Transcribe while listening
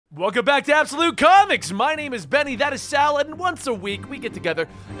Welcome back to Absolute Comics. My name is Benny, that is Sal, and once a week we get together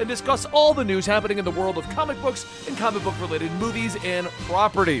and discuss all the news happening in the world of comic books and comic book related movies and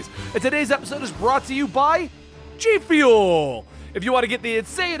properties. And today's episode is brought to you by G Fuel. If you want to get the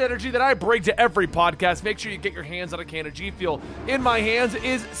insane energy that I bring to every podcast, make sure you get your hands on a can of G Fuel. In my hands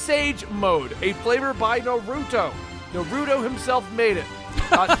is Sage Mode, a flavor by Naruto. Naruto himself made it.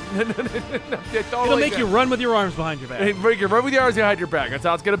 It'll make you run with your arms behind your back. Make you run with your arms behind your back. That's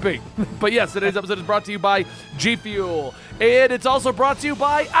how it's going to be. But yes, today's episode is brought to you by G Fuel. And it's also brought to you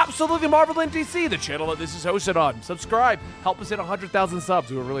by Absolutely Marvel and DC, the channel that this is hosted on. Subscribe. Help us hit 100,000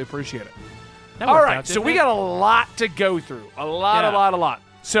 subs. We would really appreciate it. All right, so we got a lot to go through. A lot.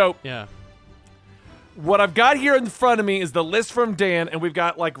 So yeah. What I've got here in front of me is the list from Dan, and we've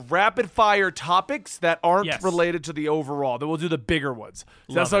got like rapid fire topics that aren't related to the overall. Then we'll do the bigger ones.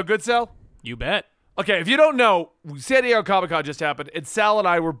 Does that sound good, Sal? You bet. Okay, if you don't know, San Diego Comic-Con just happened, and Sal and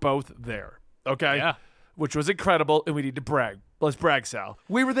I were both there. Okay? Yeah. Which was incredible, and we need to brag. Let's brag, Sal.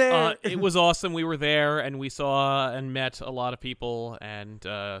 We were there. It was awesome. We were there, and we saw and met a lot of people, and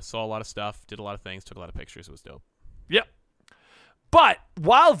saw a lot of stuff, did a lot of things, took a lot of pictures. It was dope. Yep. But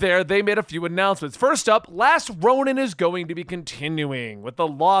while there, they made a few announcements. First up, Last Ronin is going to be continuing with the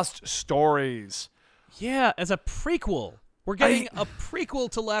Lost Stories. Yeah, as a prequel. We're getting a prequel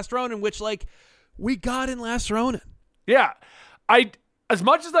to Last Ronin, which, like, we got in Last Ronin. Yeah. As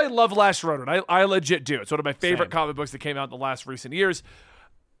much as I love Last Ronin, I legit do. It's one of my favorite comic books that came out in the last recent years.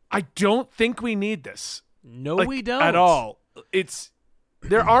 I don't think we need this. No, we don't. At all.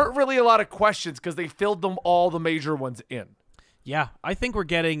 There aren't really a lot of questions because they filled them all the major ones in. Yeah, I think we're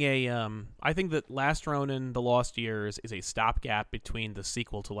getting I think that Last Ronin, The Lost Years is a stopgap between the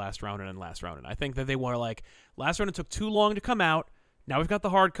sequel to Last Ronin and Last Ronin. I think that they were like, Last Ronin took too long to come out. Now we've got the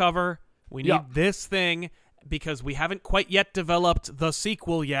hardcover. We need this thing because we haven't quite yet developed the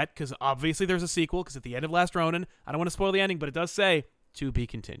sequel yet because obviously there's a sequel because at the end of Last Ronin, I don't want to spoil the ending, but it does say, to be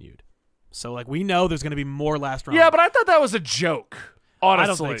continued. So, like, we know there's going to be more Last Ronin. Yeah, but I thought that was a joke. Honestly. I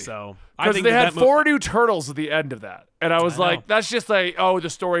don't think so. Because they had 4 new turtles at the end of that. And I was like, that's just like, the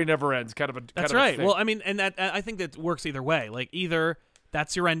story never ends kind of a That's right. Well, I mean, and that I think that works either way. Like, either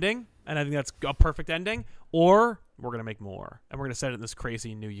that's your ending, and I think that's a perfect ending, or we're going to make more, and we're going to set it in this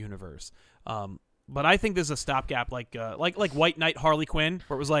crazy new universe. But I think there's a stopgap like White Knight Harley Quinn,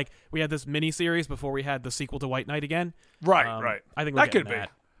 where it was like we had this mini-series before we had the sequel to White Knight again. Right. I think we're that could that.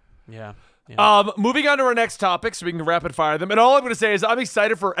 be. Yeah. Moving on to our next topic so we can rapid fire them. And all I'm going to say is I'm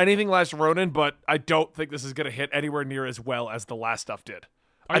excited for anything Last Ronin, but I don't think this is going to hit anywhere near as well as the last stuff did.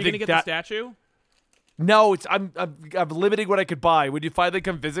 Are you going to get the statue? No, I'm limiting what I could buy. When you finally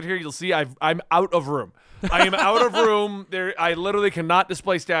come visit here, you'll see I'm out of room. I am out of room. I literally cannot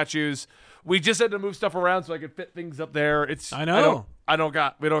display statues. We just had to move stuff around so I could fit things up there. I know. We don't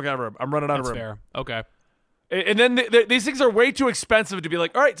got room. I'm running out of room. That's fair. Okay. And then these things are way too expensive to be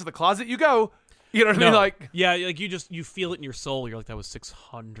like, all right, to the closet you go. You know what I mean? Like, yeah, like you feel it in your soul. You're like, that was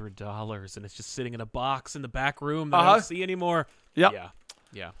 $600, and it's just sitting in a box in the back room that I don't see anymore. Yep.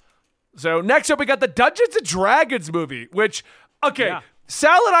 Yeah. So next up, we got the Dungeons and Dragons movie, which,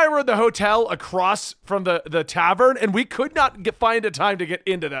 Sal and I were in the hotel across from the tavern, and we could not find a time to get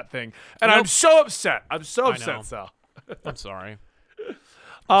into that thing. And I'm so upset. Sal. I'm sorry.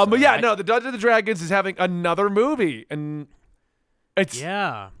 But yeah, the Dungeons and Dragons is having another movie, and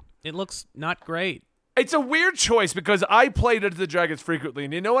it looks not great. It's a weird choice because I play Dungeons and Dragons frequently,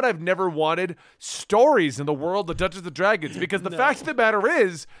 and you know what? I've never wanted stories in the world of Dungeons and Dragons because the fact of the matter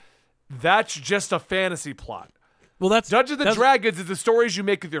is, that's just a fantasy plot. Well, Dungeons and Dragons is the stories you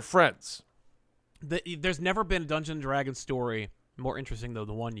make with your friends. There's never been a Dungeons and Dragons story more interesting though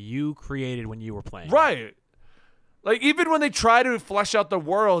the one you created when you were playing. Right. Like, even when they try to flesh out the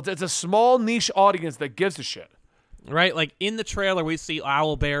world, it's a small niche audience that gives a shit. Right? Like, in the trailer, we see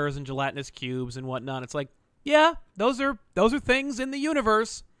owl bears and gelatinous cubes and whatnot. It's like, yeah, those are things in the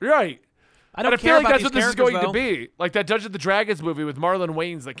universe. Right. I don't care feel like that's what this is going to though. be. Like that Dungeons and Dragons movie with Marlon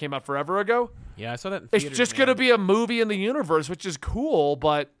Wayans that came out forever ago. Yeah, I saw that in It's theaters, just going to be a movie in the universe, which is cool,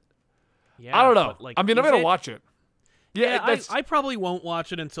 but I don't know. Like, I'm going to watch it. Yeah, I probably won't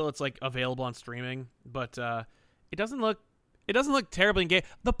watch it until it's like available on streaming, but it doesn't look terribly engaged.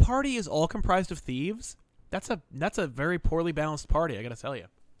 The party is all comprised of thieves. That's a very poorly balanced party, I got to tell you.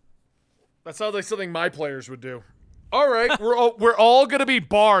 That sounds like something my players would do. All right, we're all going to be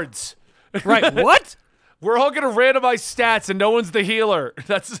bards. Right, what? We're all going to randomize stats and no one's the healer.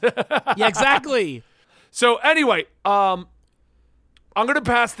 That's Yeah, exactly. So anyway, I'm going to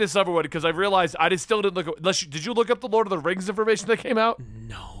pass this over with because I realized I still didn't look up. Did you look up the Lord of the Rings information that came out?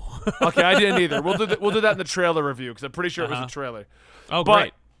 No. Okay, I didn't either. We'll do that in the trailer review because I'm pretty sure it was a trailer. Oh, but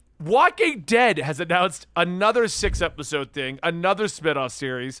great. Walking Dead has announced another 6-episode thing, another spin-off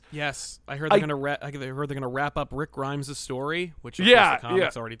series. Yes, I heard they're gonna wrap up Rick Grimes' story, which of course the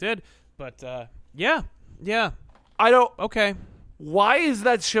comics already did. But yeah. I don't. Okay. Why is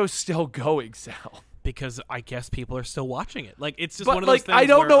that show still going, Sal? Because I guess people are still watching it. Like it's just But one of those things. I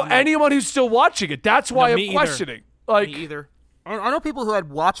don't where know I'm like, anyone who's still watching it. That's why No, I'm me either. questioning. Like, me either. I know people who had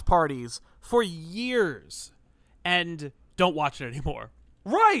watch parties for years and don't watch it anymore.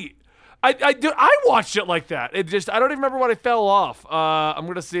 right. I watched it like that. It just I don't even remember when I fell off. I'm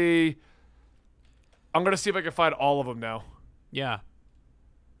gonna see if I can find all of them now. Yeah.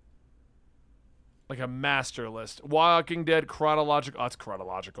 Like a master list. Walking Dead chronological. Oh, it's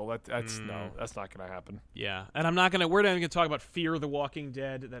chronological. That's no, that's not gonna happen. Yeah. And we're not even gonna talk about Fear the Walking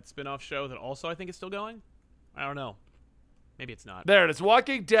Dead, that spin-off show that also I think is still going. I don't know. Maybe it's not. There it is.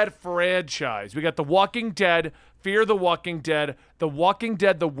 Walking Dead franchise. We got The Walking Dead, Fear the Walking Dead, The Walking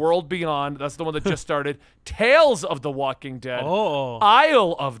Dead, The World Beyond. That's the one that just started. Tales of the Walking Dead. Oh.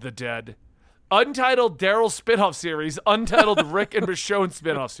 Isle of the Dead. Untitled Daryl spin-off series. Untitled Rick and Michonne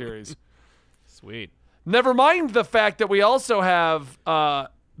spin-off series. Sweet. Never mind the fact that we also have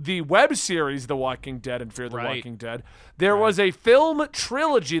the web series The Walking Dead and Fear the Right. Walking Dead. There was a film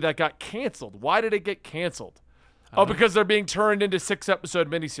trilogy that got canceled. Why did it get canceled? Oh, because they're being turned into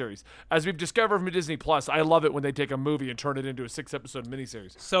 6-episode miniseries. As we've discovered from Disney Plus, I love it when they take a movie and turn it into a 6-episode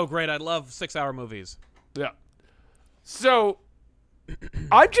miniseries. So great. I love 6-hour movies. Yeah. So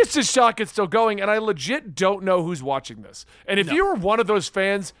I'm just as shocked it's still going, and I legit don't know who's watching this. And if you were one of those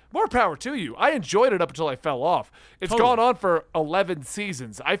fans, more power to you. I enjoyed it up until I fell off. It's Totally. gone on for 11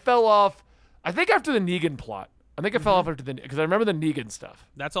 seasons. I fell off, I think, after the Negan plot. I think I fell off after because I remember the Negan stuff.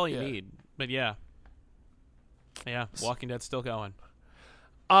 That's all you need. But yeah. Yeah, Walking Dead's still going.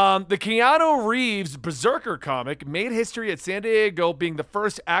 The Keanu Reeves Berserker comic made history at San Diego, being the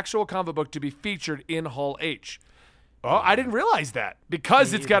first actual comic book to be featured in Hall H. Oh, I didn't realize that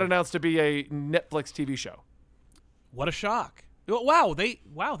because it's got announced to be a Netflix TV show. What a shock. Wow, they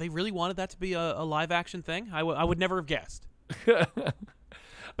really wanted that to be a live action thing? I would never have guessed. But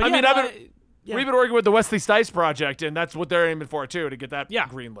we've been working with the Wesley Stice project, and that's what they're aiming for too, to get that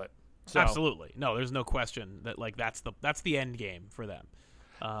greenlit. So. Absolutely. No, there's no question that like that's the end game for them.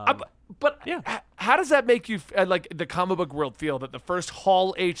 But how does that make you like the comic book world feel that the first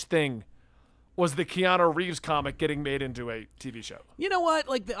Hall H thing was the Keanu Reeves comic getting made into a TV show? You know what?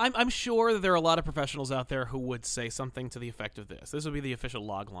 Like I'm sure that there are a lot of professionals out there who would say something to the effect of this. This would be the official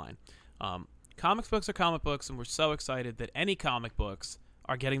log line. Comics books are comic books, and we're so excited that any comic books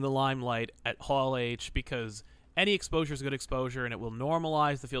are getting the limelight at Hall H because any exposure is good exposure, and it will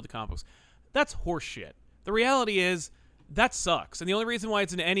normalize the field of comic books. That's horseshit. The reality is that sucks, and the only reason why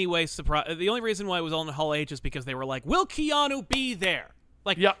it's in any way the only reason why it was on the Hall H is because they were like, "Will Keanu be there?"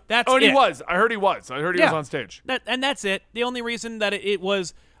 Like, that's and it. he was. I heard he was. I heard he was on stage. And that's it. The only reason that it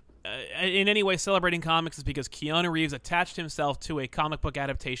was in any way celebrating comics is because Keanu Reeves attached himself to a comic book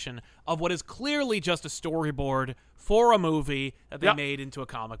adaptation of what is clearly just a storyboard for a movie that they made into a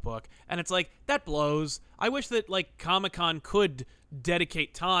comic book. And it's like, that blows. I wish that like Comic-Con could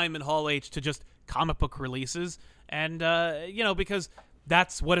dedicate time in Hall H to just comic book releases. And, because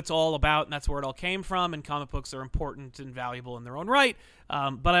that's what it's all about, and that's where it all came from, and comic books are important and valuable in their own right.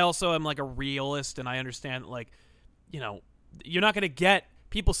 But I also am like a realist, and I understand, like, you're not going to get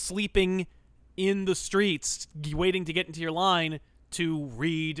people sleeping in the streets waiting to get into your line to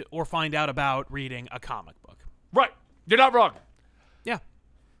read or find out about reading a comic book. Right. You're not wrong. Yeah.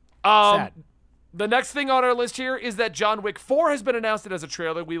 Sad. The next thing on our list here is that John Wick 4 has been announced as a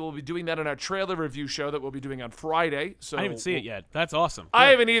trailer. We will be doing that in our trailer review show that we'll be doing on Friday. So I didn't even see it yet. That's awesome. I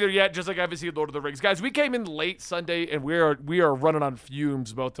haven't either yet, just like I haven't seen Lord of the Rings. Guys, we came in late Sunday, and we are running on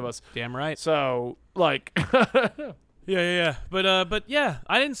fumes, both of us. Damn right. So, like... Yeah. But yeah,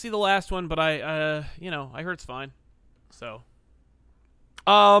 I didn't see the last one, but I heard it's fine. So...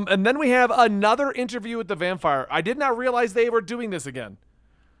 and then we have another interview with the vampire. I did not realize they were doing this again.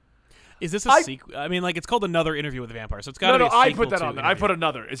 Is this a sequel? I mean, like, it's called Another Interview with the Vampire, so it's got to be a sequel. I put that to on there. I put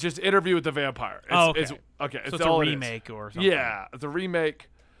another. It's just Interview with the Vampire. Okay. It's so it's a remake or something. Yeah, it's a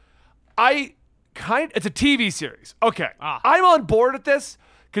remake. It's a TV series. Okay. I'm on board with this,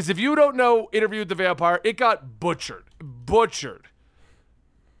 because if you don't know Interview with the Vampire, it got butchered.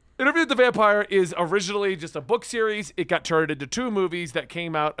 Interview with the Vampire is originally just a book series. It got turned into 2 movies that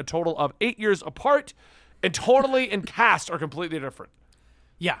came out a total of 8 years apart, and totally in cast are completely different.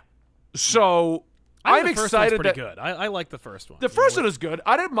 Yeah. So I'm the first excited. One's pretty good. I like the first one. The first one is good.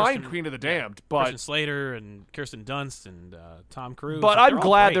 I didn't mind Queen of the Damned, but Christian Slater and Kirsten Dunst and Tom Cruise. But like, I'm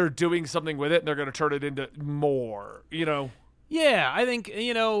glad they're doing something with it, and they're going to turn it into more. Yeah, I think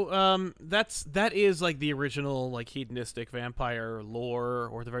that is like the original like hedonistic vampire lore,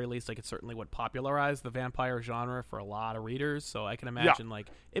 or at the very least, like it's certainly what popularized the vampire genre for a lot of readers. So I can imagine like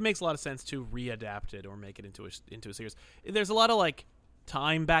it makes a lot of sense to readapt it or make it into a series. There's a lot of like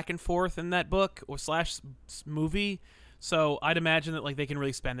time back and forth in that book or / movie, so I'd imagine that like they can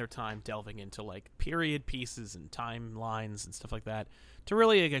really spend their time delving into like period pieces and timelines and stuff like that to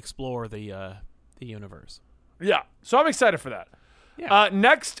really like, explore the universe. Yeah, so I'm excited for that. Yeah.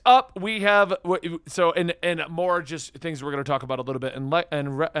 Next up, we have and more just things we're going to talk about a little bit.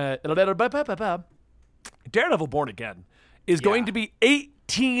 Daredevil Born Again is going to be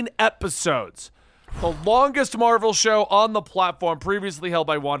 18 episodes, the longest Marvel show on the platform, previously held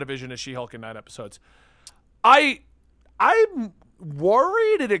by WandaVision as She-Hulk in 9 episodes. I'm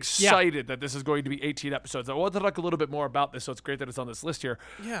worried and excited that this is going to be 18 episodes. I want to talk a little bit more about this, so it's great that it's on this list here.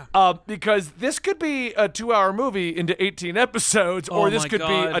 Yeah. Because this could be a 2-hour movie into 18 episodes, or this could be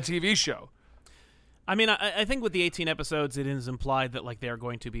a TV show. I mean, I think with the 18 episodes, it is implied that like they're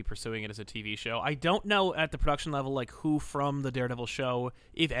going to be pursuing it as a TV show. I don't know at the production level like who from the Daredevil show,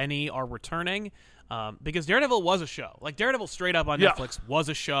 if any, are returning. Because Daredevil was a show. Like Daredevil straight up on Netflix was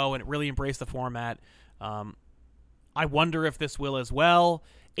a show, and it really embraced the format. I wonder if this will as well.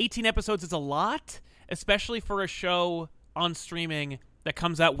 18 episodes is a lot, especially for a show on streaming that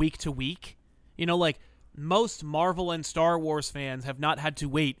comes out week to week. You know, like most Marvel and Star Wars fans have not had to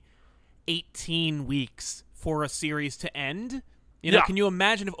wait 18 weeks for a series to end. You know, can you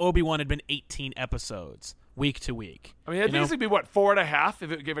imagine if Obi-Wan had been 18 episodes week to week? I mean, it'd basically be what,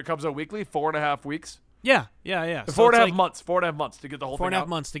 4.5 if it comes out weekly, 4.5 weeks. Yeah. So 4.5 months. 4.5 months to get the whole thing out. 4.5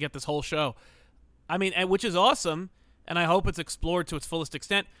 months to get this whole show. I mean, which is awesome. And I hope it's explored to its fullest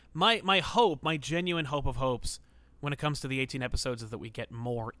extent. My hope, my genuine hope of hopes when it comes to the 18 episodes is that we get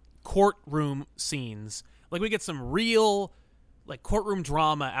more courtroom scenes. Like we get some real like courtroom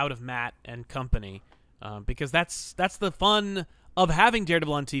drama out of Matt and company, because that's the fun of having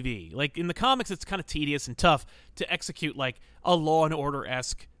Daredevil on TV. Like in the comics, it's kind of tedious and tough to execute like a Law and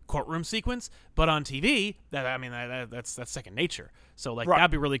Order-esque courtroom sequence, but on TV, that's second nature. So like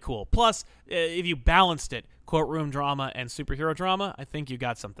that'd be really cool. Plus, if you balanced it, courtroom drama and superhero drama, I think you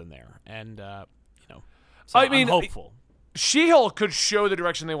got something there. And so I'm hopeful. She-Hulk could show the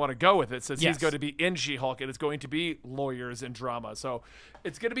direction they want to go with it, since he's going to be in She-Hulk and it's going to be lawyers and drama. So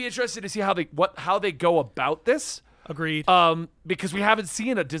it's going to be interesting to see how they go about this. Agreed. Because we haven't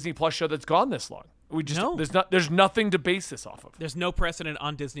seen a Disney Plus show that's gone this long. There's nothing to base this off of. There's no precedent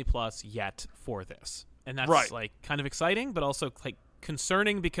on Disney Plus yet for this, and that's like kind of exciting, but also like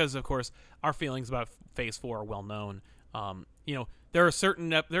concerning because, of course, our feelings about Phase 4 are well known. There are certain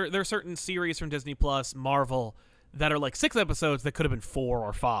there are certain series from Disney Plus, Marvel, that are like 6 episodes that could have been 4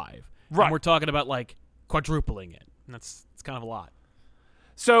 or 5. Right. And we're talking about like quadrupling it, and it's kind of a lot.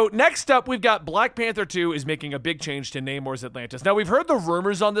 So next up, we've got Black Panther 2 is making a big change to Namor's Atlantis. Now, we've heard the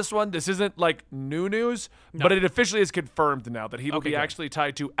rumors on this one. This isn't like new news, but it officially is confirmed now that he will be actually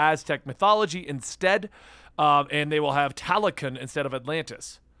tied to Aztec mythology instead, and they will have Talokan instead of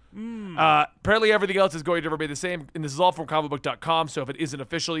Atlantis. Apparently everything else is going to remain the same, and this is all from comicbook.com, so if it isn't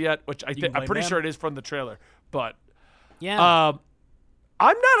official yet, which I'm pretty sure it is from the trailer, but I'm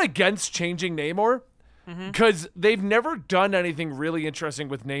not against changing Namor. Because they've never done anything really interesting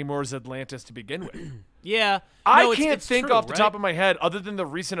with Namor's Atlantis to begin with. I can't think off the top of my head, other than the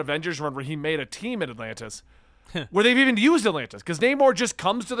recent Avengers run where he made a team in Atlantis, where they've even used Atlantis. Because Namor just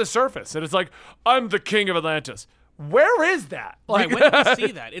comes to the surface, and it's like, I'm the king of Atlantis. Where is that? Like, when do we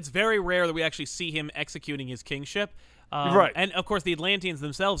see that? It's very rare that we actually see him executing his kingship. And, of course, the Atlanteans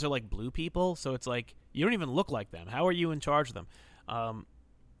themselves are like blue people, so it's like, you don't even look like them. How are you in charge of them?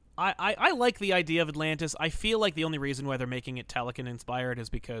 I like the idea of Atlantis. I feel like the only reason why they're making it Talokan-inspired is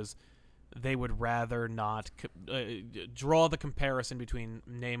because they would rather not draw the comparison between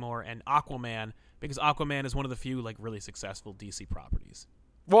Namor and Aquaman, because Aquaman is one of the few like really successful DC properties.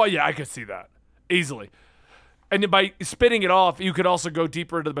 Well, yeah, I could see that easily. And by spinning it off, you could also go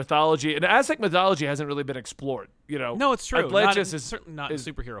deeper into the mythology. And Aztec mythology hasn't really been explored, you know. No, it's true. Atlantis is certainly not in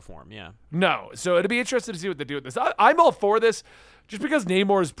superhero form, yeah. No, so it'd be interesting to see what they do with this. I'm all for this, just because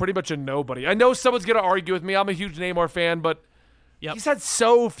Namor is pretty much a nobody. I know someone's going to argue with me. I'm a huge Namor fan, but he's had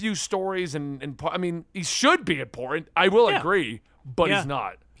so few stories, and I mean, he should be important. I will agree, but he's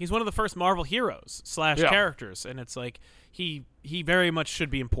not. He's one of the first Marvel heroes / characters, and it's like he very much should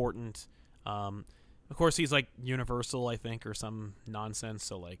be important. Of course, he's like Universal, I think, or some nonsense.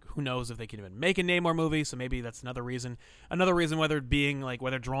 So, like, who knows if they can even make a Namor movie? So maybe that's another reason. Another reason whether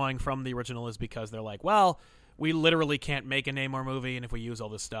drawing from the original is because they're like, well, we literally can't make a Namor movie, and if we use all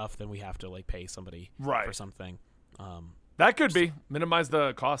this stuff, then we have to like pay somebody for something. That could be. Minimize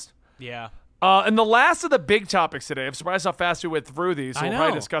the cost. Yeah. And the last of the big topics today, I'm surprised how fast we went through these, so I we'll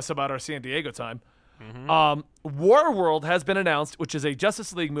probably know. discuss about our San Diego time. Mm-hmm. Warworld has been announced, which is a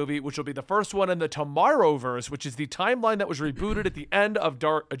Justice League movie, which will be the first one in the Tomorrowverse, which is the timeline that was rebooted at the end of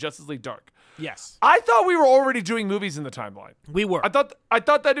Justice League Dark. Yes. I thought we were already doing movies in the timeline. We were. I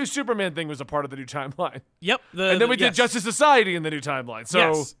thought that new Superman thing was a part of the new timeline. Yep. And then we did yes. Justice Society in the new timeline. So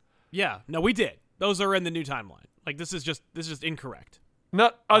Yes. Yeah. No, we did. Those are in the new timeline. Like, this is just incorrect.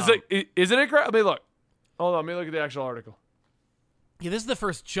 no, I was like, is it incorrect? I mean, look. Hold on, let me look at the actual article. Yeah, this is the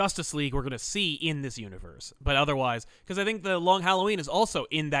first Justice League we're going to see in this universe. But otherwise, because I think the Long Halloween is also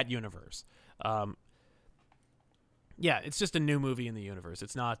in that universe. Yeah, it's just a new movie in the universe.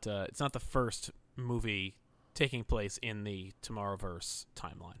 It's not the first movie taking place in the Tomorrowverse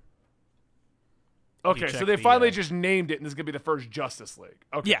timeline. Okay, so they finally just named it, and this is going to be the first Justice League.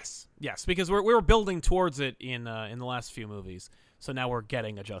 Okay. Yes, because we were building towards it in the last few movies. So now we're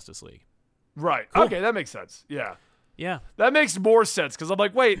getting a Justice League. Right. Cool. Okay, that makes sense. Yeah. Yeah. That makes more sense, because I'm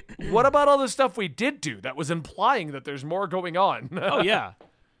like, wait, what about all the stuff we did do that was implying that there's more going on? Oh, yeah.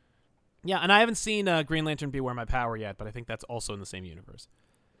 Yeah, and I haven't seen Green Lantern Beware My Power yet, but I think that's also in the same universe.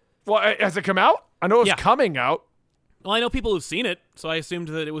 Well, has it come out? I know it's coming out. Well, I know people who've seen it, so I assumed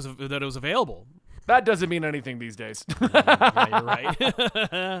that it was available. That doesn't mean anything these days. Yeah, you're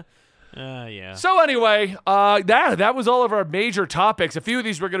right. Yeah. So anyway, that was all of our major topics. A few of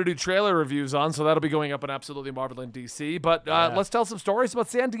these we're going to do trailer reviews on, so that'll be going up on Absolutely Marvel in DC. But let's tell some stories about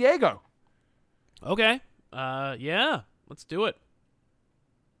San Diego. Okay. Yeah. Let's do it.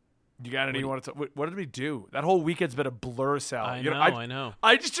 You got any you want to what did we do? That whole weekend's been a blur, Sal. I know.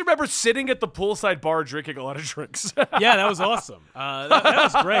 I just remember sitting at the poolside bar drinking a lot of drinks. Yeah, that was awesome. That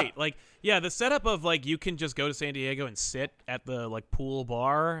was great. Like, yeah, the setup of like you can just go to San Diego and sit at the like pool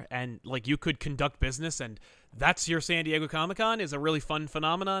bar and like you could conduct business and that's your San Diego Comic-Con is a really fun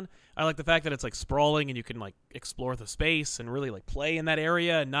phenomenon. I like the fact that it's like sprawling and you can like explore the space and really like play in that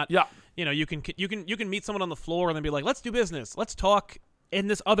area and not you know, you can meet someone on the floor and then be like, "Let's do business. Let's talk in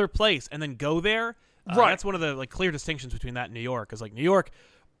this other place," and then go there. Right. That's one of the like clear distinctions between that and New York. Is like New York,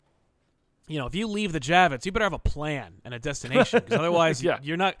 you know, if you leave the Javits, you better have a plan and a destination, because otherwise you've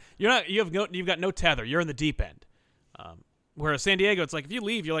got no tether. You're in the deep end. Whereas San Diego, it's like if you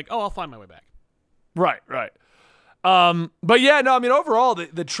leave, you're like, oh, I'll find my way back. Right. But yeah, no, I mean, overall,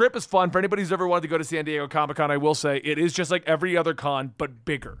 the trip is fun. For anybody who's ever wanted to go to San Diego Comic-Con, I will say it is just like every other con, but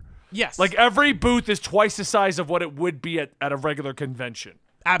bigger. Yes. Like every booth is twice the size of what it would be at a regular convention.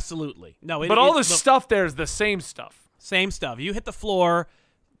 Absolutely. No, but all the stuff there is the same stuff. Same stuff. You hit the floor,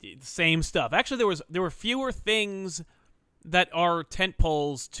 same stuff. Actually, there were fewer things that are tent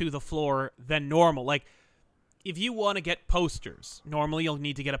poles to the floor than normal. Like, if you want to get posters, normally you'll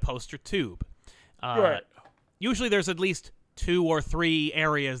need to get a poster tube. Right. Usually there's at least 2 or 3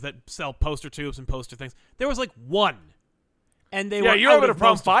 areas that sell poster tubes and poster things. There was like 1. And they were you're having a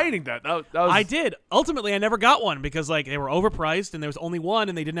problem finding that. That was... I did. Ultimately, I never got one because like they were overpriced and there was only one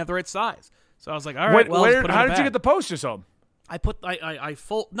and they didn't have the right size. So I was like, all right, how did you get the posters home? I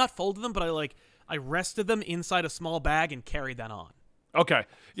not folded them, but I rested them inside a small bag and carried that on. Okay.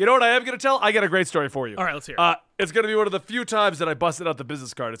 You know what I am going to tell? I got a great story for you. All right, let's hear it. It's going to be one of the few times that I busted out the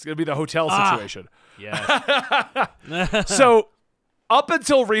business card. It's going to be the hotel situation. Yeah. So up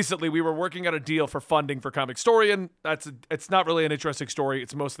until recently, we were working on a deal for funding for Comicstorian. It's not really an interesting story.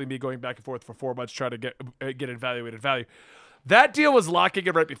 It's mostly me going back and forth for 4 months trying to get evaluated value. That deal was locking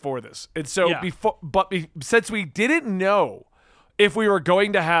in right before this. And so since we didn't know if we were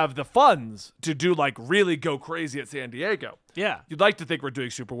going to have the funds to do like really go crazy at San Diego. Yeah. You'd like to think we're doing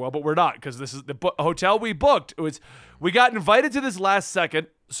super well, but we're not, because this is the hotel we booked. We got invited to this last second.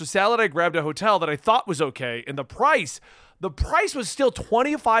 So Sal and I grabbed a hotel that I thought was okay. And the price was still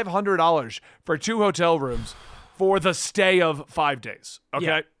 $2,500 for 2 hotel rooms for the stay of 5 days. Okay.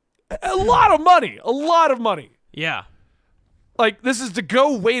 Yeah. A lot of money. Yeah. Like, this is to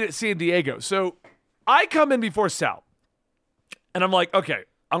go wait at San Diego. So I come in before Sal. And I'm like, okay,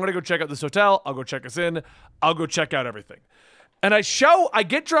 I'm going to go check out this hotel. I'll go check us in. I'll go check out everything. And I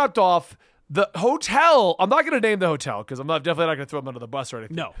get dropped off. The hotel, I'm not going to name the hotel because I'm definitely not going to throw them under the bus or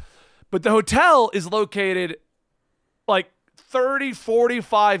anything. No. But the hotel is located like 30,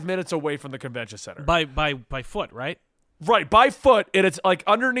 45 minutes away from the convention center. By foot, right? Right, by foot. And it's like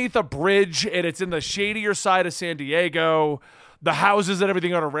underneath a bridge, and it's in the shadier side of San Diego. The houses and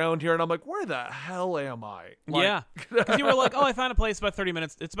everything are around here, and I'm like, where the hell am I? Like, yeah, because you were like, oh, I found a place about 30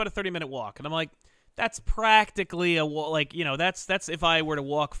 minutes. It's about a 30-minute walk, and I'm like, that's practically that's if I were to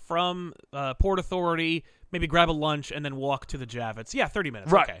walk from Port Authority, maybe grab a lunch, and then walk to the Javits. Yeah, 30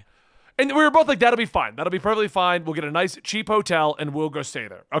 minutes. Right. Okay. And we were both like, that'll be fine. That'll be perfectly fine. We'll get a nice, cheap hotel, and we'll go stay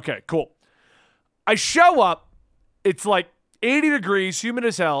there. Okay, cool. I show up. It's like 80 degrees, humid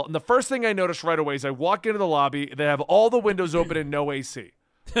as hell. And the first thing I notice right away is I walk into the lobby. They have all the windows open and no AC.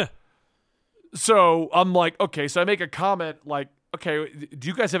 So I'm like, okay. So I make a comment like, okay, do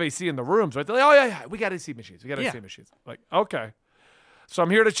you guys have AC in the rooms? Right? They're like, oh, yeah, we got AC machines. We got AC machines. I'm like, okay. So I'm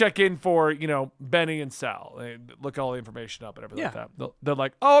here to check in for, Benny and Sal. They look all the information up and everything like that. They're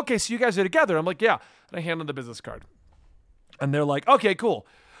like, oh, okay, so you guys are together. I'm like, yeah. And I hand them the business card. And they're like, okay, cool.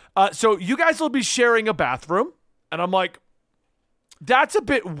 So you guys will be sharing a bathroom. And I'm like, that's a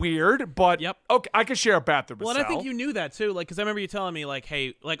bit weird, but okay, I can share a bathroom with Well, Sal. and I think you knew that too, like, because I remember you telling me, like,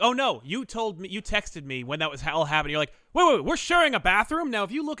 hey, like, oh no, you texted me when that was all happening. You're like, wait, we're sharing a bathroom? Now,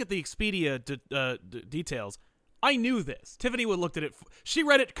 if you look at the Expedia details, I knew this. Tiffany would looked at it. She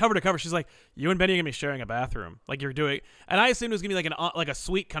read it cover to cover. She's like, you and Benny are going to be sharing a bathroom. Like, you're doing. And I assumed it was going to be like a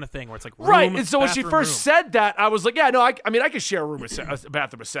suite kind of thing where it's like, room, right. And so when she bathroom, first room. said that, I was like, yeah, no, I mean, I could share a room with a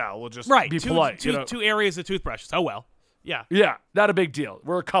bathroom with Sal. We'll just be polite. Two areas of toothbrushes. Oh, well. Yeah. Yeah. Not a big deal.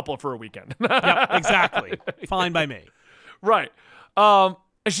 We're a couple for a weekend. Yep, exactly. Fine by me. Right. And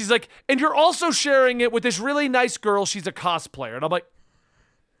she's like, and you're also sharing it with this really nice girl. She's a cosplayer. And I'm like,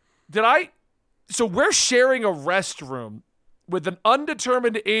 so we're sharing a restroom with an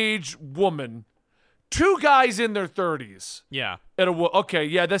undetermined age woman, two guys in their 30s. Yeah. Okay,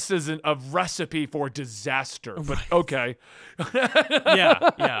 yeah, this isn't a recipe for disaster, but okay.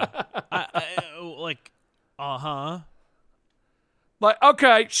 Yeah. Like,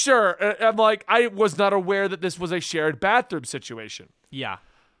 okay, sure. I'm like, I was not aware that this was a shared bathroom situation. Yeah.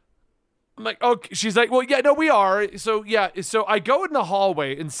 I'm like, okay. She's like, well, yeah, no, we are. So, yeah. So I go in the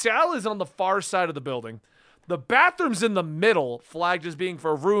hallway, and Sal is on the far side of the building. The bathroom's in the middle, flagged as being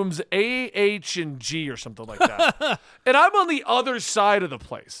for rooms A, H, and G or something like that. And I'm on the other side of the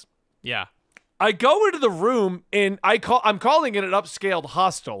place. Yeah. I go into the room, and I'm calling it an upscaled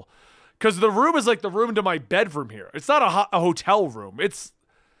hostel because the room is like the room to my bedroom here. It's not a hotel room. It's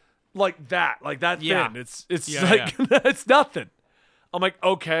like that thin. It's it's nothing. I'm like,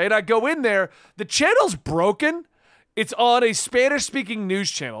 okay. And I go in there. The channel's broken. It's on a Spanish-speaking news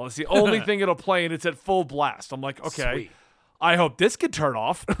channel. It's the only thing it'll play, and it's at full blast. I'm like, okay, Sweet. I hope this can turn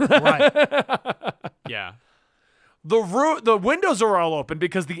off. Right. Yeah. The windows are all open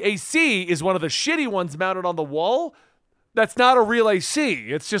because the AC is one of the shitty ones mounted on the wall. That's not a real AC.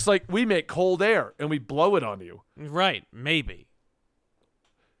 It's just like we make cold air, and we blow it on you. Right. Maybe.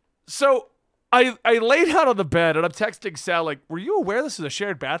 So I lay down on the bed, and I'm texting Sal, like, were you aware this is a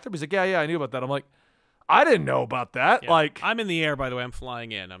shared bathroom? He's like, yeah, I knew about that. I'm like, I didn't know about that. Yeah. Like, I'm in the air, by the way. I'm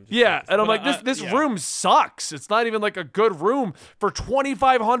flying in. I'm just and I'm like, this room sucks. It's not even like a good room for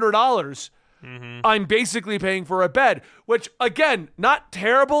 $2,500. Mm-hmm. I'm basically paying for a bed, which again, not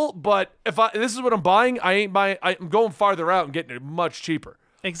terrible, but if this is what I'm buying, I'm going farther out and getting it much cheaper.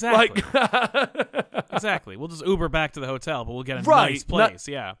 Exactly. Exactly. We'll just Uber back to the hotel, but we'll get a nice place.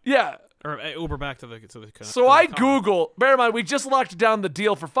 Yeah. Or Uber back to the. So I Google. Bear in mind, we just locked down the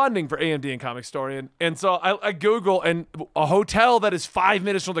deal for funding for AMD and Comic Story, and so I Google, and a hotel that is 5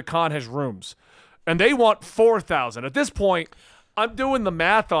 minutes from the con has rooms, and they want $4,000. At this point, I'm doing the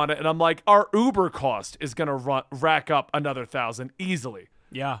math on it, and I'm like, our Uber cost is gonna rack up another $1,000 easily.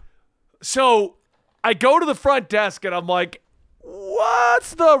 Yeah. So I go to the front desk, and I'm like,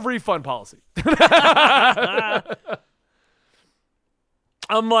 what's the refund policy?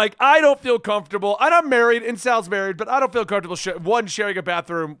 I'm like, I don't feel comfortable. And I'm married, and Sal's married, but I don't feel comfortable sharing a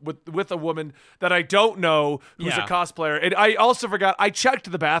bathroom with a woman that I don't know who's a cosplayer. And I also forgot, I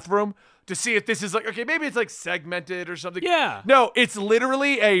checked the bathroom to see if this is like, okay, maybe it's like segmented or something. Yeah. No, it's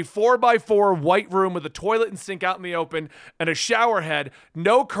literally a 4x4 white room with a toilet and sink out in the open and a shower head,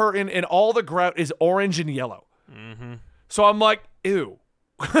 no curtain, and all the grout is orange and yellow. Mm-hmm. So I'm like, ew.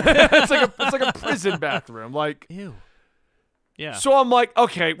 it's like a prison bathroom. Like, ew. Yeah. So I'm like,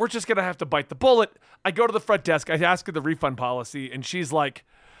 okay, we're just going to have to bite the bullet. I go to the front desk. I ask her the refund policy, and she's like,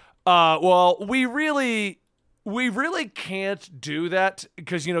 well, we really can't do that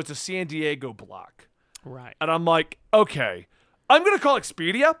because, it's a San Diego block. Right. And I'm like, okay, I'm going to call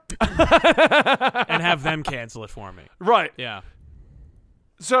Expedia. And have them cancel it for me. Right. Yeah.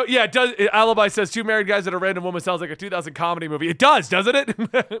 So, yeah, Alibi says two married guys and a random woman sounds like a 2000 comedy movie. It does, doesn't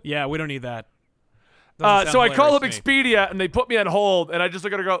it? Yeah, we don't need that. So I call up Expedia, and they put me on hold, and I just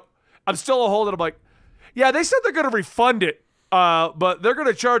look at her and go, I'm still on hold, and I'm like, yeah, they said they're going to refund it, but they're going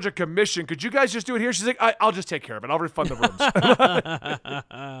to charge a commission. Could you guys just do it here? She's like, I'll just take care of it. I'll refund the rooms.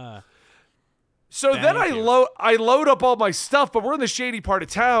 So then I load up all my stuff, but we're in the shady part of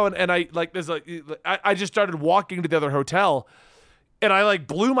town, and I just started walking to the other hotel, and I like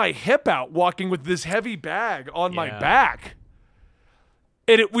blew my hip out walking with this heavy bag on my Yeah. back.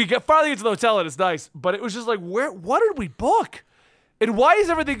 And finally get to the hotel and it's nice, but it was just like, what did we book? And why is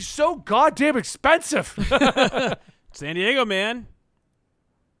everything so goddamn expensive? San Diego, man.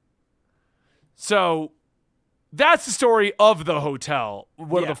 So that's the story of the hotel.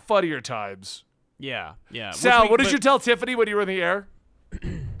 One Yeah. of the funnier times. Yeah. Sal, what did you tell Tiffany when you were in the air?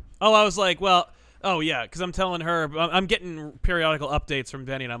 Oh, I was like, because I'm telling her, I'm getting periodical updates from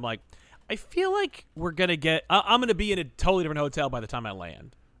Benny, and I'm like, I feel like we're gonna I'm gonna be in a totally different hotel by the time I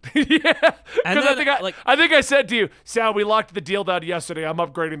land. Yeah, And because then, I think I said to you, Sal, we locked the deal down yesterday. I'm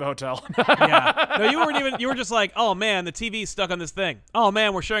upgrading the hotel. Yeah. No, you weren't even. You were just like, oh man, the TV's stuck on this thing. Oh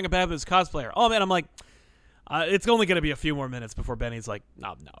man, we're sharing a bed with this cosplayer. Oh man, I'm like, it's only gonna be a few more minutes before Benny's like,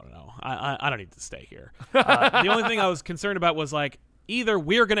 no. I don't need to stay here. The only thing I was concerned about was like, either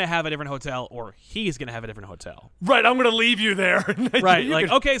we're gonna have a different hotel or he's gonna have a different hotel. Right, I'm gonna leave you there. Right, You like,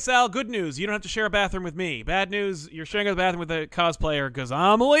 can- okay, Sal, good news. You don't have to share a bathroom with me. Bad news, you're sharing a bathroom with a cosplayer because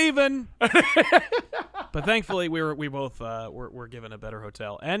I'm leaving. But thankfully, we both were given a better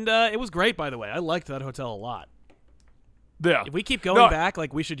hotel. And it was great, by the way. I liked that hotel a lot. Yeah. If we keep going back,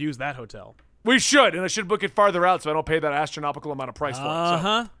 like, we should use that hotel. We should, and I should book it farther out so I don't pay that astronomical amount of price for it. So.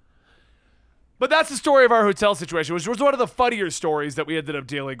 Uh-huh. But that's the story of our hotel situation, which was one of the funnier stories that we ended up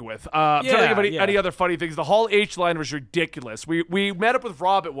dealing with. I'm trying to think of any other funny things. The Hall H line was ridiculous. We met up with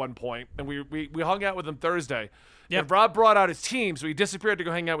Rob at one point, and we hung out with him Thursday. Yep. And Rob brought out his team, so he disappeared to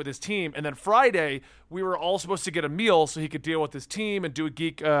go hang out with his team. And then Friday, we were all supposed to get a meal so he could deal with his team and do a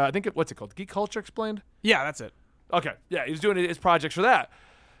geek, what's it called? Geek Culture Explained? Yeah, that's it. Okay. Yeah, he was doing his projects for that.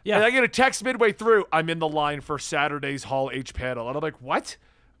 Yeah. And I get a text midway through, I'm in the line for Saturday's Hall H panel. And I'm like, what?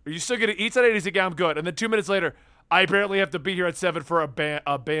 Are you still going to eat today? And he's like, yeah, I'm good. And then 2 minutes later, I apparently have to be here at 7 for a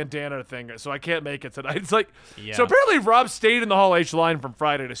bandana thing, so I can't make it tonight. It's like, So apparently Rob stayed in the Hall H line from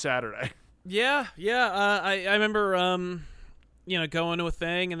Friday to Saturday. Yeah. I remember, going to a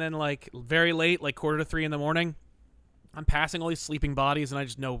thing, and then, like, very late, like 2:45 in the morning, I'm passing all these sleeping bodies, and I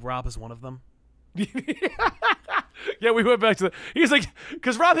just know Rob is one of them. Yeah, we went back to he's like,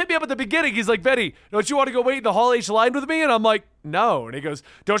 because Rob hit me up at the beginning. He's like, Betty, don't you want to go wait in the Hall H line with me? And I'm like, no. And he goes,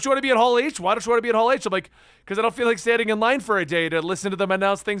 don't you want to be at Hall H? Why don't you want to be at Hall H? I'm like, because I don't feel like standing in line for a day to listen to them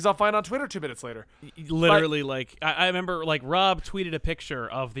announce things I'll find on Twitter 2 minutes later. Literally, I remember, like, Rob tweeted a picture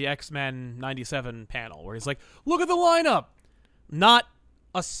of the X-Men 97 panel where he's like, look at the lineup. Not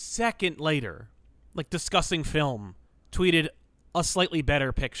a second later, like, discussing film, tweeted a slightly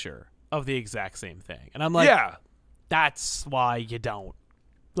better picture of the exact same thing. And I'm like, Yeah. That's why you don't.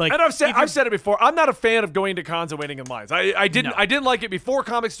 Like, And I've said it before. I'm not a fan of going to cons and waiting in lines. I didn't like it before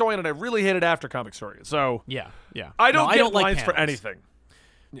Comic Story, and I really hate it after Comic Story. So yeah. I don't get like lines for panels. anything.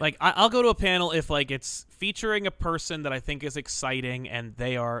 Like, I'll go to a panel if, like, it's featuring a person that I think is exciting, and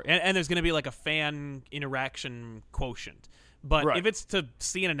they are, and there's going to be, like, a fan interaction quotient. But Right. if it's to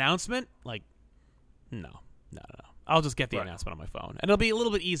see an announcement, like, no. I'll just get the announcement on my phone, and it'll be a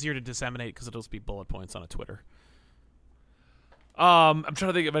little bit easier to disseminate because it'll just be bullet points on a Twitter. I'm trying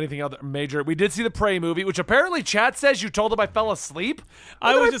to think of anything other major. We did see the Prey movie, which apparently chat says you told them I fell asleep.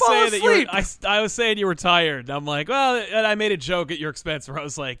 I When was did just fall saying asleep? that I was saying you were tired. And I'm like, well, and I made a joke at your expense where I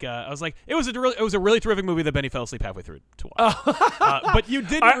was like, it was a really terrific movie that Benny fell asleep halfway through to watch. But you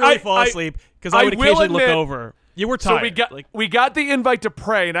didn't really fall asleep because I would will occasionally look admit- over. You were tired. So we got the invite to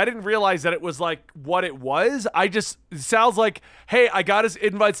Prey, and I didn't realize that it was like what it was. It sounds like, hey, I got his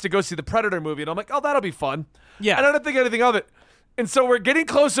invites to go see the Predator movie, and I'm like, oh, that'll be fun. Yeah. And I don't think anything of it. And so we're getting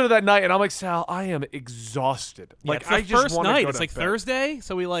closer to that night, and I'm like, Sal, I am exhausted. Yeah, Like, it's the I just first want to night. go It's to like bed. Thursday,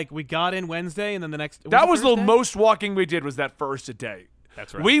 so we got in Wednesday, and then the next. That was the Thursday? most walking we did was that first day.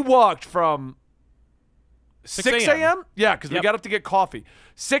 That's right. We walked from 6 a.m. Yeah, because we Yep. got up to get coffee.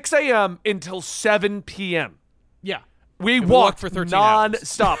 6 a.m. until 7 p.m. Yeah. We walked walked for 13 hours.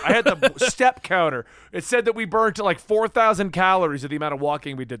 non-stop. I had the step counter. It said that we burned like 4,000 calories of the amount of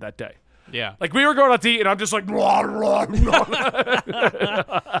walking we did that day. Yeah. Like, we were going out to eat, and I'm just like, blah, blah, blah.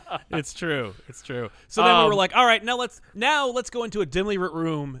 It's true. So then we were like, all right, now let's go into a dimly lit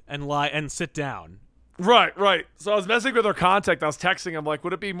room and lie and sit down. Right. So I was messing with our contact. I was texting him, like,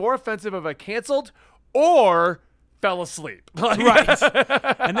 would it be more offensive if I canceled or fell asleep? Like,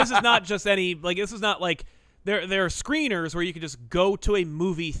 Right. And this is not just this is not like there are screeners where you can just go to a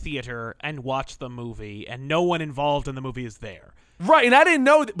movie theater and watch the movie and no one involved in the movie is there. Right, and I didn't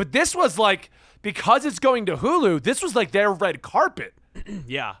know, but this was like, because it's going to Hulu, this was like their red carpet.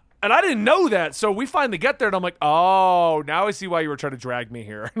 Yeah. And I didn't know that. So we finally get there, and I'm like, oh, now I see why you were trying to drag me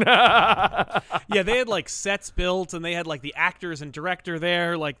here. Yeah, they had like sets built, and they had like the actors and director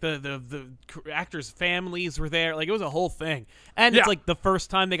there, like the actors' families were there. Like it was a whole thing. And it's like the first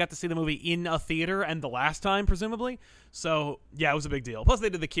time they got to see the movie in a theater, and the last time presumably. So yeah, it was a big deal. Plus they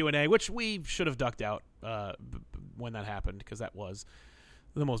did the Q&A, which we should have ducked out when that happened, because that was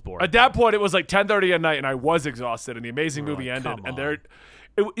the most boring. At that point, it was like 10:30 at night, and I was exhausted, and the amazing movie ended. And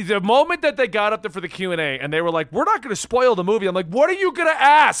the moment that they got up there for the Q&A, and they were like, "We're not going to spoil the movie," I'm like, "What are you going to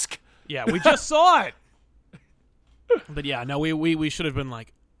ask?" Yeah, we just saw it. But yeah, no, we should have been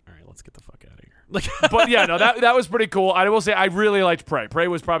like, all right, let's get the fuck out of here. Like, but yeah, no, that was pretty cool. I will say I really liked Prey. Prey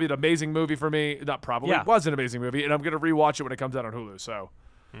was probably an amazing movie for me. Not probably, it was an amazing movie, and I'm going to rewatch it when it comes out on Hulu. So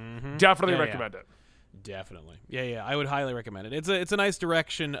definitely recommend it. Definitely. Yeah, I would highly recommend it. It's a nice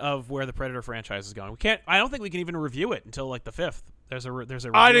direction of where the Predator franchise is going. I don't think we can even review it until like the 5th. There's a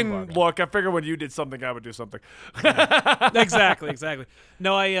review I didn't embargo. look. I figured when you did something, I would do something. Exactly.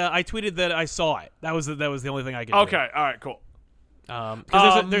 No, I tweeted that I saw it. That was the only thing I could do. Okay, all right, cool.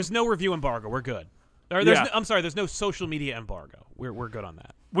 Because there's no review embargo. We're good. I'm sorry, there's no social media embargo. We're good on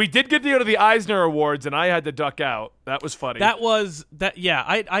that. We did get to go to the Eisner Awards, and I had to duck out. That was funny. Yeah.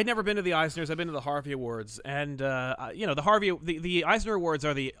 I'd never been to the Eisners. I've been to the Harvey Awards, and the Eisner Awards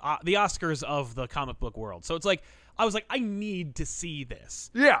are the Oscars of the comic book world. So it's like I was like, I need to see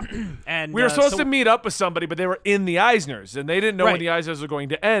this. Yeah, and we were supposed to meet up with somebody, but they were in the Eisners, and they didn't know when the Eisners were going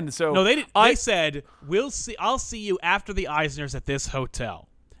to end. So no, they didn't. They said, "We'll see. I'll see you after the Eisners at this hotel."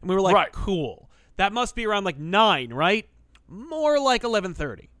 And we were like, "Cool." That must be around like 9, right? More like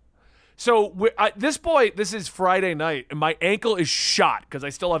 11:30. So at this point, this is Friday night, and my ankle is shot because I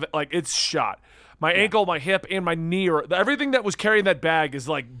still have it. Like, it's shot. My ankle, my hip, and my knee everything that was carrying that bag is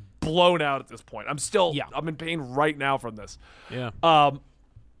like blown out at this point. I'm in pain right now from this. Yeah.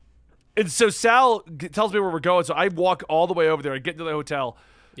 And so Sal tells me where we're going, so I walk all the way over there. I get into the hotel.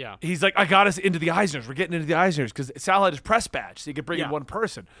 Yeah. He's like, I got us into the Eisners. We're getting into the Eisners because Sal had his press badge, so he could bring in one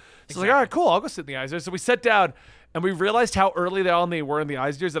person. So I was like, all right, cool. I'll go sit in the Eisners. So we sat down, and we realized how early on they were in the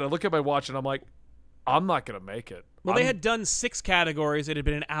Eisners, and I look at my watch, and I'm like, I'm not going to make it. Well, they had done 6 categories. It had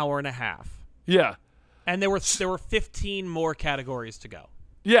been an hour and a half. Yeah. And there were 15 more categories to go.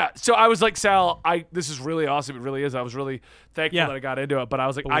 Yeah, so I was like, Sal, this is really awesome. It really is. I was really thankful that I got into it, but I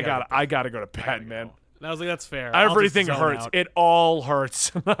was like, I got to go to bed, man. And I was like, that's fair. Everything hurts. It all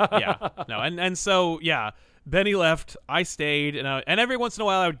hurts. Yeah. No, and so, yeah, Benny left. I stayed, and every once in a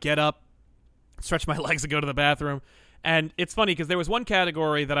while I would get up, stretch my legs, and go to the bathroom. And it's funny because there was one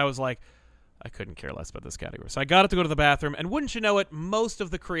category that I was like, I couldn't care less about this category. So I got up to go to the bathroom, and wouldn't you know it, most of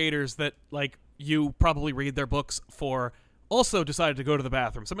the creators that, like, you probably read their books for also decided to go to the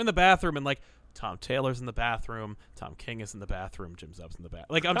bathroom. So I'm in the bathroom, and, like, Tom Taylor's in the bathroom, Tom King is in the bathroom, Jim Zub's in the bathroom.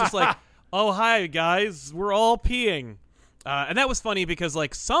 Like, I'm just like, oh, hi, guys, we're all peeing. And that was funny because,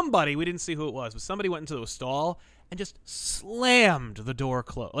 like, somebody, we didn't see who it was, but somebody went into a stall and just slammed the door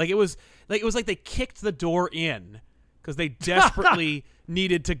closed. It was like they kicked the door in because they desperately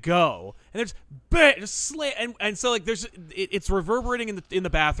needed to go, and there's just slam, and so like it's reverberating in the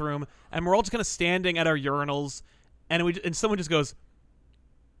bathroom, and we're all just kind of standing at our urinals, and someone just goes,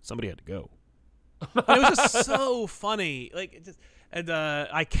 somebody had to go, and it was just so funny,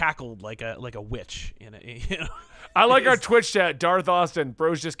 I cackled like a witch in it, you know. I like our Twitch chat. Darth Austin,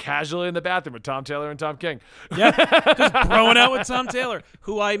 bro's just casually in the bathroom with Tom Taylor and Tom King. Yeah, just broing out with Tom Taylor,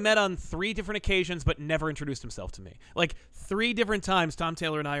 who I met on 3 different occasions but never introduced himself to me. Like 3 different times, Tom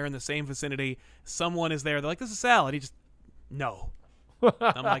Taylor and I are in the same vicinity. Someone is there. They're like, "This is Sal," and he just, no.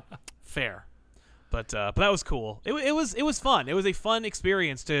 I'm like, fair. But that was cool. It was fun. It was a fun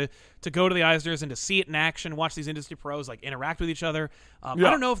experience to go to the Eisners and to see it in action, watch these industry pros like interact with each other. I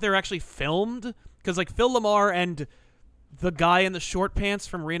don't know if they're actually filmed, because like Phil Lamar and the guy in the short pants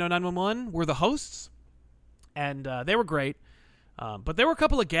from Reno 911 were the hosts, and they were great. But there were a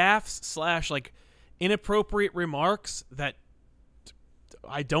couple of gaffes / like inappropriate remarks that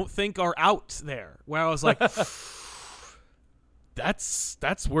I don't think are out there, where I was like,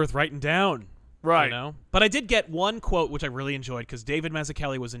 that's worth writing down. Right. You know? But I did get one quote which I really enjoyed, because David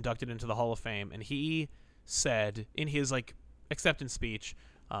Mazzucchelli was inducted into the Hall of Fame, and he said in his like acceptance speech,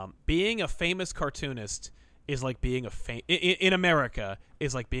 being a famous cartoonist is like being in America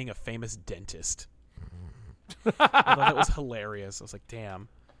is like being a famous dentist. I thought that was hilarious. I was like, damn,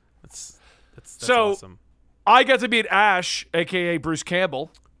 that's so awesome. I got to meet Ash, aka Bruce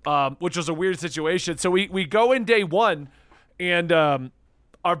Campbell, which was a weird situation. So we go in day 1, and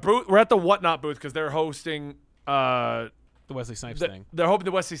our booth, we're at the Whatnot booth because they're hosting the Wesley Snipes thing. They're hoping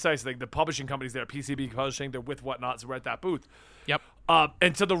the Wesley Snipes thing. The publishing company's there, PCB Publishing. They're with Whatnot, so we're at that booth. Yep.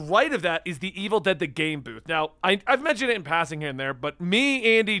 And to the right of that is the Evil Dead the Game booth. Now, I've mentioned it in passing here and there, but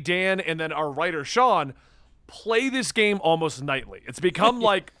me, Andy, Dan, and then our writer, Sean, play this game almost nightly. It's become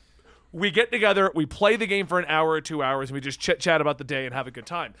like we get together, we play the game for an hour or 2 hours, and we just chit-chat about the day and have a good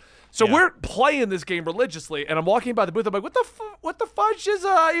time. So we're playing this game religiously, and I'm walking by the booth, I'm like, what the fudge is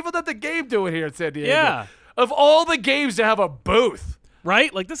Evil Dead the Game doing here in San Diego? Yeah. Of all the games to have a booth.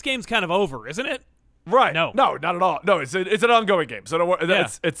 Right? Like, this game's kind of over, isn't it? Right. No, not at all. No, it's an ongoing game. So don't worry.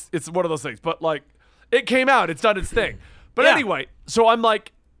 It's one of those things. But like, it came out. It's done its thing. But anyway, so I'm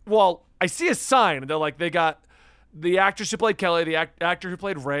like, well, I see a sign, and they're like, they got the actress who played Kelly, the actor who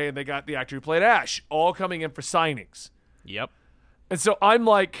played Ray, and they got the actor who played Ash, all coming in for signings. Yep. And so I'm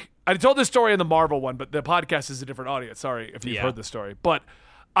like, I told this story in the Marvel one, but the podcast is a different audience. Sorry if you've heard the story. But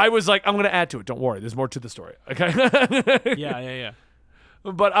I was like, I'm going to add to it. Don't worry. There's more to the story. Okay? Yeah.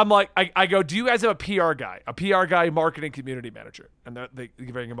 But I'm like, I go, do you guys have a PR guy, marketing community manager? And they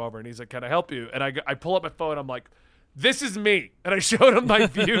bring him over, and he's like, can I help you? And I pull up my phone. I'm like, this is me. And I showed him my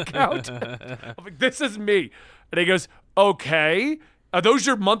view count. I'm like, this is me. And he goes, okay. Are those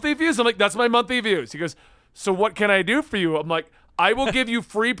your monthly views? I'm like, that's my monthly views. He goes, so what can I do for you? I'm like, I will give you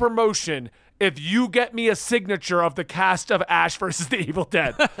free promotion if you get me a signature of the cast of Ash versus the Evil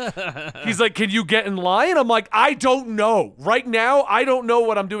Dead. He's like, can you get in line? I'm like, I don't know. Right now, I don't know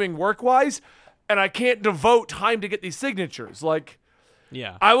what I'm doing work-wise, and I can't devote time to get these signatures. Like,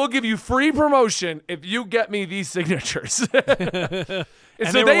 I will give you free promotion if you get me these signatures. and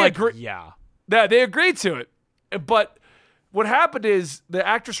so they agreed. Yeah, they agreed to it. But what happened is the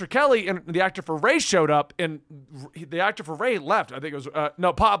actress for Kelly and the actor for Ray showed up, and the actor for Ray left. I think it was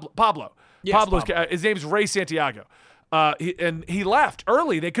Pablo. Yes, Pablo. His name's Ray Santiago. He left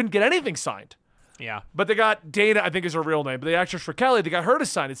early. They couldn't get anything signed. Yeah. But they got Dana, I think is her real name, but the actress for Kelly, they got her to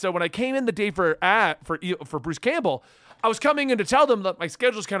sign it. So when I came in the day for Bruce Campbell, I was coming in to tell them that my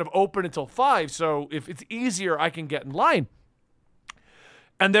schedule's kind of open until 5, so if it's easier, I can get in line.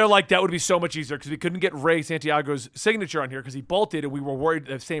 And they're like, that would be so much easier because we couldn't get Ray Santiago's signature on here because he bolted, and we were worried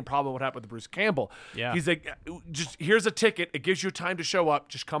the same problem would happen with Bruce Campbell. Yeah. He's like, just here's a ticket. It gives you time to show up.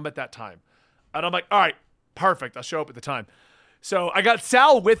 Just come at that time. And I'm like, all right, perfect. I'll show up at the time. So I got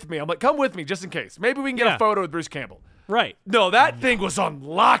Sal with me. I'm like, come with me just in case. Maybe we can get a photo with Bruce Campbell. Right. No, that thing was on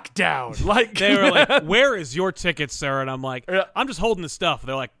lockdown. Like they were like, where is your ticket, sir? And I'm like, I'm just holding the stuff.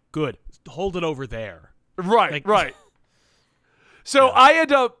 They're like, good. Hold it over there. Right, right. So I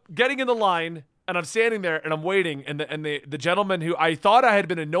end up getting in the line, and I'm standing there, and I'm waiting, and the gentleman who I thought I had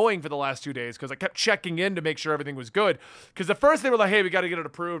been annoying for the last 2 days because I kept checking in to make sure everything was good. Because at first they were like, hey, we got to get it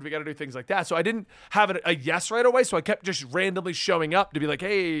approved. We got to do things like that. So I didn't have a yes right away, so I kept just randomly showing up to be like,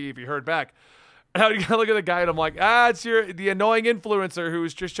 hey, if you heard back. And I would look at the guy, and I'm like, it's the annoying influencer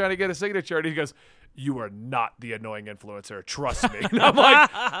who's just trying to get a signature. And he goes, you are not the annoying influencer. Trust me. And I'm like,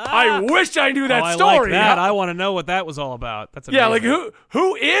 I wish I knew that story. I like that. I want to know what that was all about. That's amazing. Yeah, like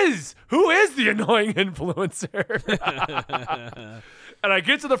who is the annoying influencer? And I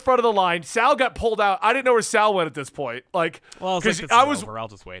get to the front of the line. Sal got pulled out. I didn't know where Sal went at this point. Like, well, I was over. I'll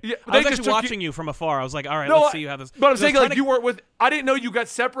just wait. Yeah, I was actually watching you from afar. I was like, all right, let's see you have this. But I'm saying, like, you weren't with. I didn't know you got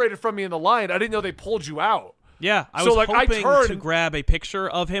separated from me in the line. I didn't know they pulled you out. Yeah, I was hoping to grab a picture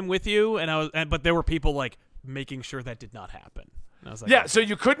of him with you, but there were people like making sure that did not happen. And I was like, yeah, so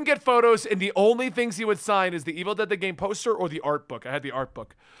you couldn't get photos, and the only things he would sign is the Evil Dead the Game poster or the art book. I had the art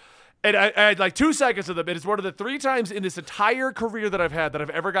book, and I had like 2 seconds of them. It is one of the 3 times in this entire career that I've had that I've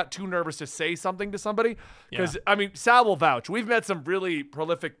ever got too nervous to say something to somebody. Because I mean, Sal will vouch. We've met some really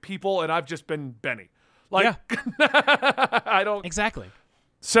prolific people, and I've just been Benny. Like, I don't exactly.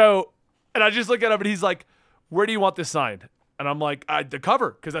 So, and I just look at him, and he's like, where do you want this signed? And I'm like, the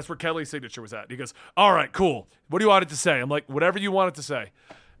cover, because that's where Kelly's signature was at. He goes, all right, cool. What do you want it to say? I'm like, whatever you want it to say.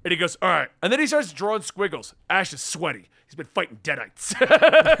 And he goes, all right. And then he starts drawing squiggles. Ash is sweaty. He's been fighting deadites.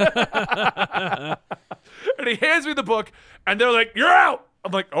 And he hands me the book, and they're like, you're out.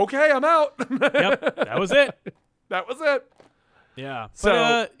 I'm like, okay, I'm out. Yep, that was it. That was it. Yeah. So,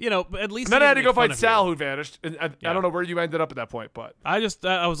 but at least. And then I had to go find Sal, who vanished. And I don't know where you ended up at that point, but I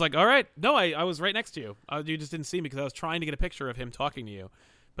was like, all right. No, I was right next to you. You just didn't see me because I was trying to get a picture of him talking to you,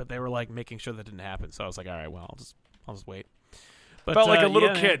 but they were like making sure that didn't happen. So I was like, all right, well, I'll just wait. But felt like a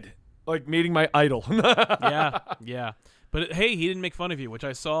little kid, like meeting my idol. Yeah. But hey, he didn't make fun of you, which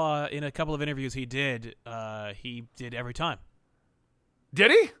I saw in a couple of interviews he did. He did every time.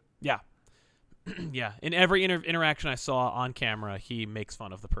 Did he? Yeah. Yeah, in every interaction I saw on camera, he makes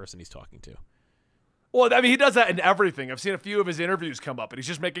fun of the person he's talking to. Well, I mean, he does that in everything. I've seen a few of his interviews come up, and he's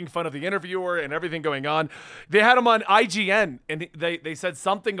just making fun of the interviewer and everything going on. They had him on IGN, and they said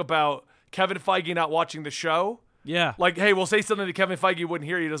something about Kevin Feige not watching the show, Yeah. Like, hey, we'll say something that Kevin Feige wouldn't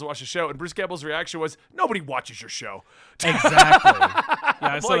hear. He doesn't watch the show. And Bruce Campbell's reaction was, nobody watches your show. Exactly. Yeah,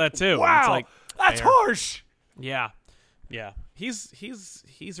 I saw that too. Wow, It's like, that's fair. harsh. Yeah. Yeah. He's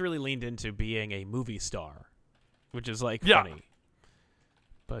really leaned into being a movie star, which is like funny.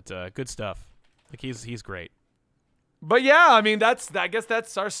 But good stuff. Like he's great. But yeah, I mean, I guess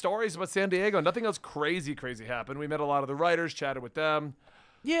that's our stories about San Diego. Nothing else crazy happened. We met a lot of the writers, chatted with them.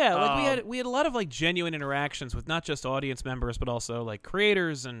 Yeah, like we had a lot of like genuine interactions with not just audience members, but also like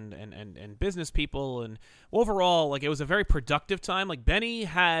creators and business people, and overall, like it was a very productive time. Like Benny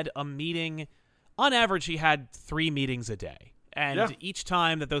had a meeting, on average, he had 3 meetings a day, and each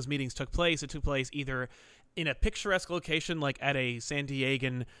time that those meetings took place, it took place either in a picturesque location like at a San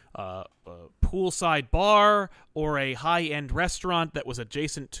Diegan poolside bar, or a high-end restaurant that was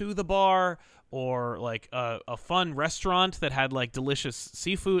adjacent to the bar, or like a fun restaurant that had like delicious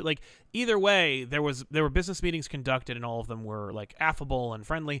seafood. Like either way, there were business meetings conducted, and all of them were like affable and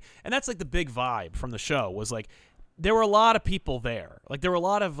friendly. And that's like the big vibe from the show, was like there were a lot of people there. Like there were a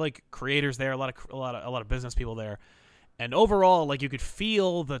lot of like creators there, a lot of business people there. And overall, like you could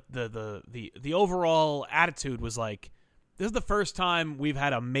feel the overall attitude was like, this is the first time we've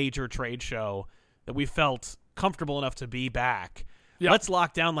had a major trade show that we felt comfortable enough to be back. Yeah. Let's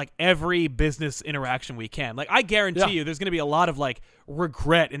lock down like every business interaction we can. Like I guarantee you there's going to be a lot of like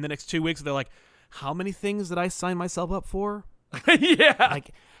regret in the next 2 weeks. They're like, how many things did I sign myself up for? Yeah.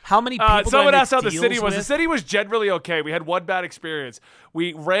 Like how many people someone asked how the deals city was. with? The city was generally okay. We had one bad experience.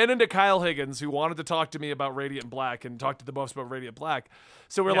 We ran into Kyle Higgins, who wanted to talk to me about Radiant Black and talk to the most about Radiant Black.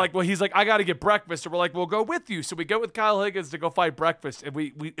 So we're like, well, he's like, I got to get breakfast. So we're like, we'll go with you. So we go with Kyle Higgins to go find breakfast. And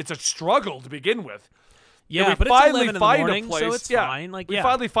we it's a struggle to begin with. Yeah, but it's 11 in the morning, so it's fine. Like, we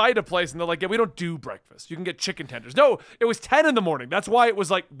finally find a place, and they're like, yeah, we don't do breakfast. You can get chicken tenders. No, it was 10 in the morning. That's why it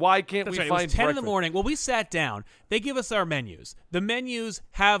was like, why can't we find breakfast? It was 10 in the breakfast? morning. Well, we sat down. They give us our menus. The menus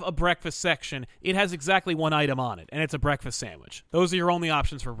have a breakfast section. It has exactly one item on it, and it's a breakfast sandwich. Those are your only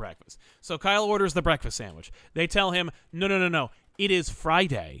options for breakfast. So Kyle orders the breakfast sandwich. They tell him, no. It is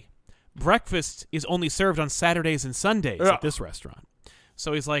Friday. Breakfast is only served on Saturdays and Sundays at this restaurant.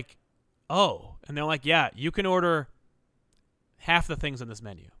 So he's like, oh. And they're like, yeah, you can order half the things on this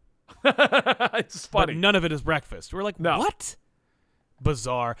menu. It's funny. But none of it is breakfast. We're like, no. What?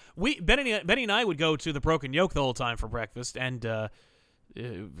 Bizarre. Benny and I would go to the Broken Yolk the whole time for breakfast, and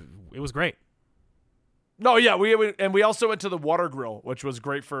it was great. No, yeah, we also went to the Water Grill, which was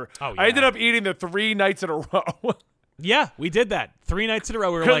great for. Oh, yeah. I ended up eating the 3 nights in a row. Yeah, we did that 3 nights in a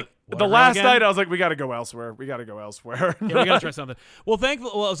row. We were like, the last night I was like, we got to go elsewhere. Yeah, we got to try something. Well,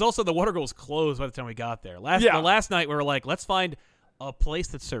 thankfully, it was also the Water Grill was closed by the time we got there. The last night we were like, let's find a place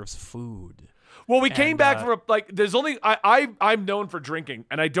that serves food. Well, we came back from there's only I'm known for drinking,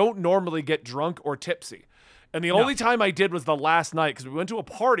 and I don't normally get drunk or tipsy. And the only time I did was the last night, because we went to a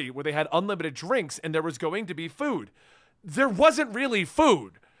party where they had unlimited drinks and there was going to be food. There wasn't really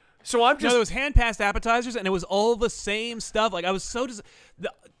food. So I'm just... No, there was hand-passed appetizers, and it was all the same stuff. Like, I was so...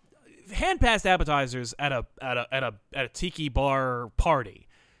 The hand-passed appetizers at a tiki bar party,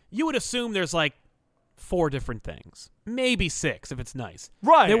 you would assume there's, like, 4 different things. Maybe 6, if it's nice.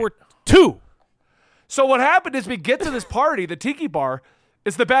 Right. There were 2. So what happened is we get to this party, the tiki bar.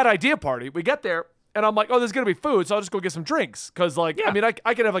 It's the bad idea party. We get there, and I'm like, oh, there's going to be food, so I'll just go get some drinks. Because, like, I mean, I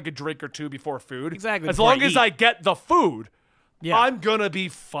can have, like, a drink or 2 before food. Exactly. As long as I get the food... Yeah. I'm gonna be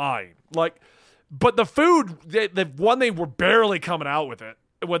fine. Like, but the food, the one they were barely coming out with it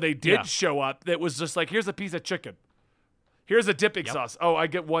when they did show up. It was just like, here's a piece of chicken, here's a dipping sauce. Oh, I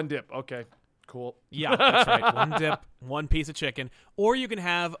get 1 dip. Okay, cool. Yeah, that's right. 1 dip, 1 piece of chicken, or you can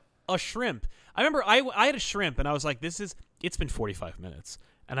have a shrimp. I remember I had a shrimp, and I was like, it's been 45 minutes.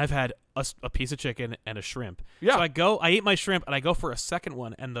 And I've had a piece of chicken and a shrimp. Yeah. So I eat my shrimp, and I go for a second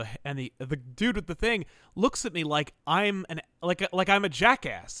one, and the dude with the thing looks at me like I'm I'm a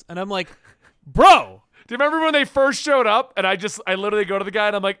jackass, and I'm like, bro. Do you remember when they first showed up, and I literally go to the guy,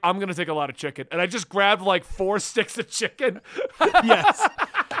 and I'm like, I'm gonna take a lot of chicken, and I just grabbed like 4 sticks of chicken. Yes.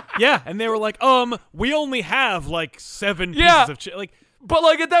 Yeah, and they were like, we only have like 7 pieces of chicken, like. But,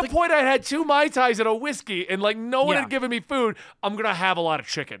 like, at that point, I had 2 Mai Tais and a whiskey, and, like, no one had given me food. I'm going to have a lot of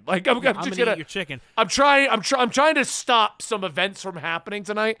chicken. Like, I'm just going to eat your chicken. I'm trying to stop some events from happening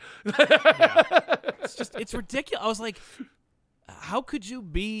tonight. It's ridiculous. I was like, how could you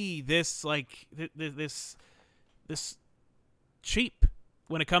be this, like, this cheap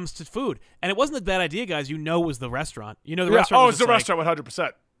when it comes to food? And it wasn't a bad idea, guys. You know it was the restaurant. You know the restaurant was the restaurant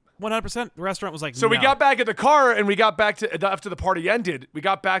 100%. 100%. The restaurant was like, So we no. got back in the car, and we got back to after the party ended. We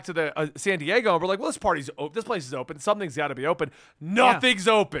got back to the San Diego, and we're like, "Well, this place is open. Something's got to be open. Nothing's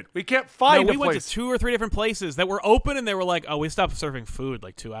open. We can't find we a went place." to 2 or 3 different places that were open, and they were like, "Oh, we stopped serving food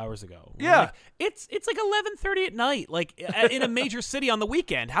like 2 hours ago." We're Yeah. like, it's like 11:30 at night, like in a major city on the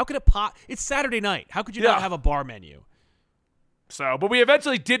weekend. How could it It's Saturday night. How could you not have a bar menu? So, but we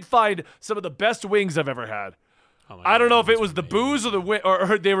eventually did find some of the best wings I've ever had. Oh my I don't God, know if it these was were the amazing. booze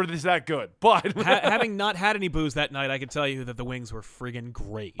or or they were just that good. But Having not had any booze that night, I can tell you that the wings were friggin'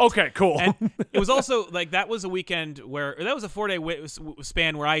 great. okay, cool. And it was also like that was a weekend where that was a 4-day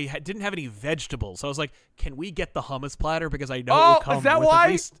span where I didn't have any vegetables. So I was like, "Can we get the hummus platter because I know it will come is that with why?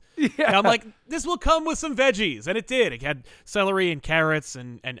 at least." Yeah. And I'm like, "This will come with some veggies," and it did. It had celery and carrots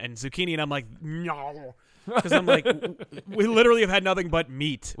and zucchini, and I'm like, "No." Because I'm like, we literally have had nothing but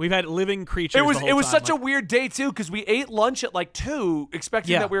meat. We've had living creatures. It was the whole time. such a weird day too because we ate lunch at like 2,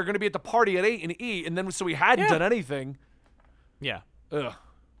 expecting Yeah. that we were going to be at the party at 8 and eat, and then so we hadn't done anything. yeah. Ugh.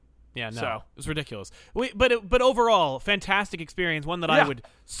 Yeah, no, So. it was ridiculous. But overall, fantastic experience, one that I Yeah. would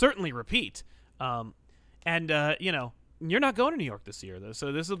certainly repeat. You know, you're not going to New York this year, though,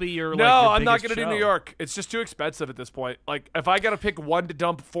 so this will be your No, like, your I'm not biggest going to do New show. York. It's just too expensive at this point. Like if I got to pick one to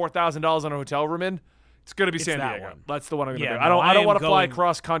dump $4,000 on a hotel room in, it's going to be San that Diego. one. That's the one I'm going to Yeah, do. no, I don't am want to fly going-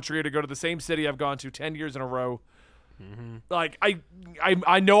 across country to go to the same city I've gone to 10 years in a row. Like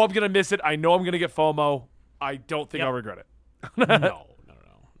I know I'm going to miss it. I know I'm going to get FOMO. I don't think Yep. I'll regret it. No.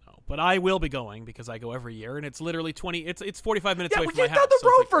 But I will be going because I go every year, and it's literally 20. It's 45 minutes Yeah, away we're from my just down house. the so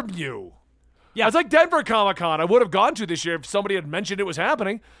it's road like- from you. Yeah. It's like Denver Comic-Con. I would have gone to this year if somebody had mentioned it was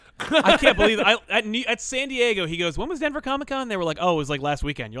happening. I can't believe it. At San Diego, he goes, "When was Denver Comic Con?" They were like, "Oh, it was like last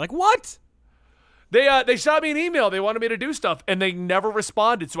weekend." You're like, "What?" They shot me an email. They wanted me to do stuff, and they never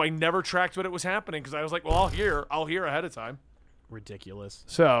responded, so I never tracked when it was happening because I was like, well, I'll hear ahead of time. Ridiculous.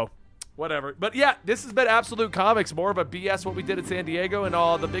 So, whatever. But yeah, this has been Absolute Comics, more of a BS what we did at San Diego and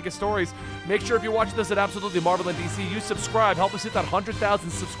all the biggest stories. Make sure if you're watching this at Absolutely Marvel and DC, you subscribe. Help us hit that 100,000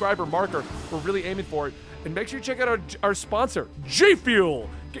 subscriber marker. We're really aiming for it. And make sure you check out our sponsor, G Fuel.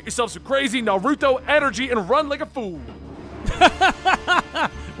 Get yourself some crazy Naruto energy and run like a fool.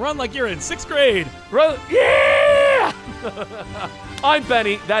 Run like you're in 6th grade. Run, yeah! I'm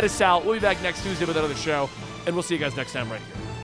Benny. That is Sal. We'll be back next Tuesday with another show, and we'll see you guys next time right here.